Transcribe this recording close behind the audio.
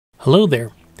Hello there,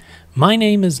 my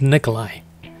name is Nikolai,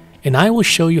 and I will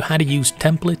show you how to use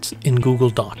templates in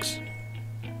Google Docs.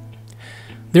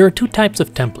 There are two types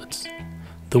of templates,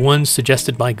 the ones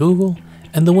suggested by Google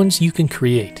and the ones you can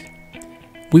create.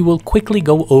 We will quickly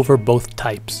go over both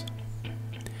types.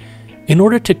 In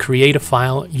order to create a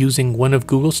file using one of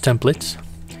Google's templates,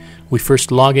 we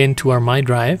first log into our My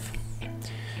Drive,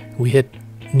 we hit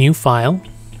New File,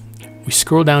 we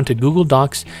scroll down to Google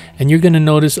Docs, and you're going to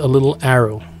notice a little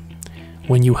arrow.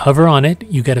 When you hover on it,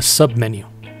 you get a submenu,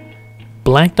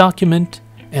 Blank Document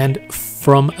and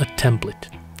From a Template.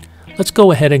 Let's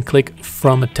go ahead and click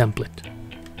From a Template.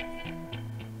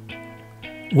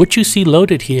 What you see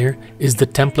loaded here is the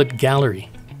template gallery.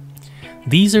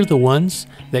 These are the ones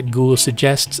that Google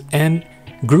suggests and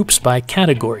groups by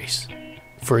categories.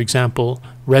 For example,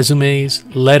 resumes,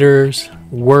 letters,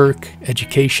 work,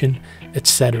 education,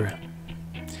 etc.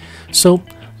 So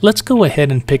let's go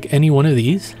ahead and pick any one of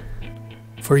these.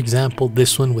 For example,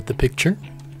 this one with the picture.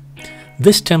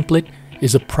 This template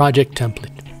is a project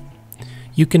template.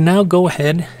 You can now go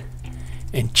ahead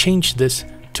and change this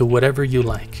to whatever you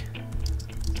like.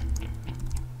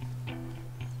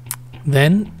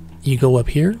 Then you go up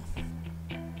here,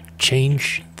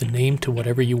 change the name to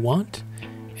whatever you want,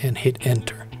 and hit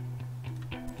enter.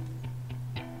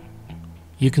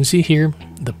 You can see here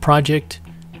the project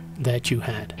that you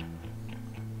had.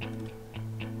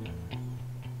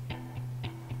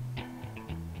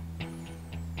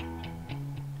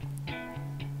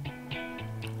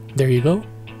 There you go.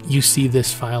 You see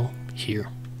this file here.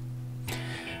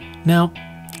 Now,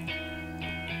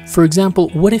 for example,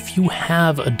 what if you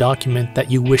have a document that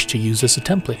you wish to use as a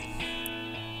template?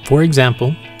 For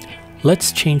example,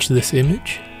 let's change this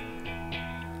image.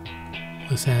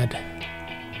 Let's add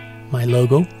my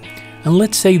logo. And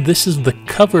let's say this is the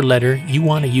cover letter you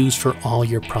want to use for all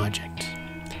your projects.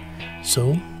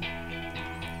 So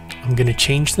I'm going to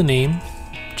change the name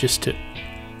just to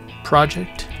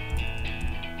Project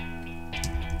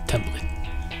Template.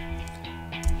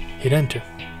 Hit enter.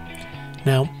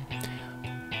 Now,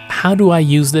 how do I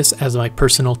use this as my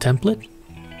personal template?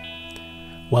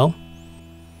 Well,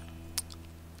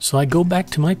 so I go back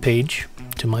to my page,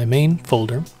 to my main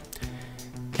folder,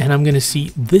 and I'm going to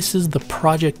see this is the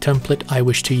project template I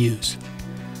wish to use.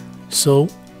 So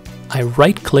I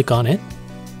right click on it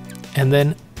and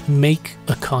then make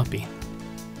a copy.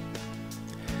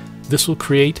 This will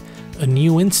create a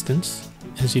new instance,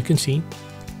 as you can see,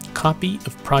 copy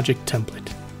of project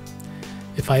template.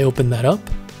 If I open that up,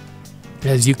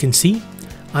 as you can see,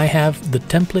 I have the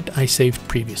template I saved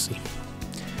previously.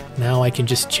 Now I can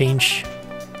just change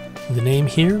the name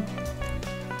here,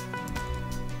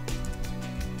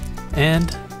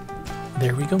 and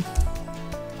there we go.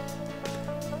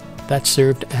 That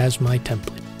served as my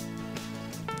template.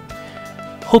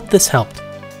 Hope this helped.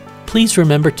 Please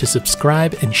remember to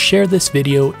subscribe and share this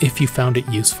video if you found it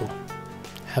useful.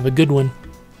 Have a good one.